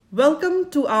Welcome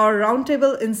to our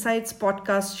Roundtable Insights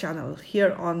podcast channel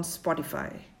here on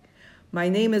Spotify. My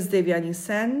name is Devyani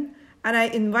Sen, and I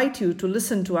invite you to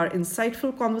listen to our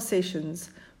insightful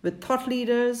conversations with thought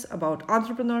leaders about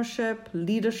entrepreneurship,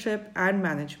 leadership, and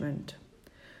management,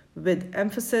 with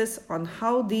emphasis on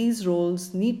how these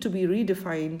roles need to be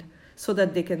redefined so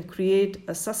that they can create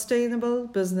a sustainable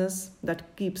business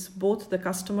that keeps both the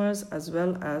customers as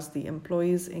well as the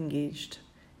employees engaged.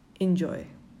 Enjoy.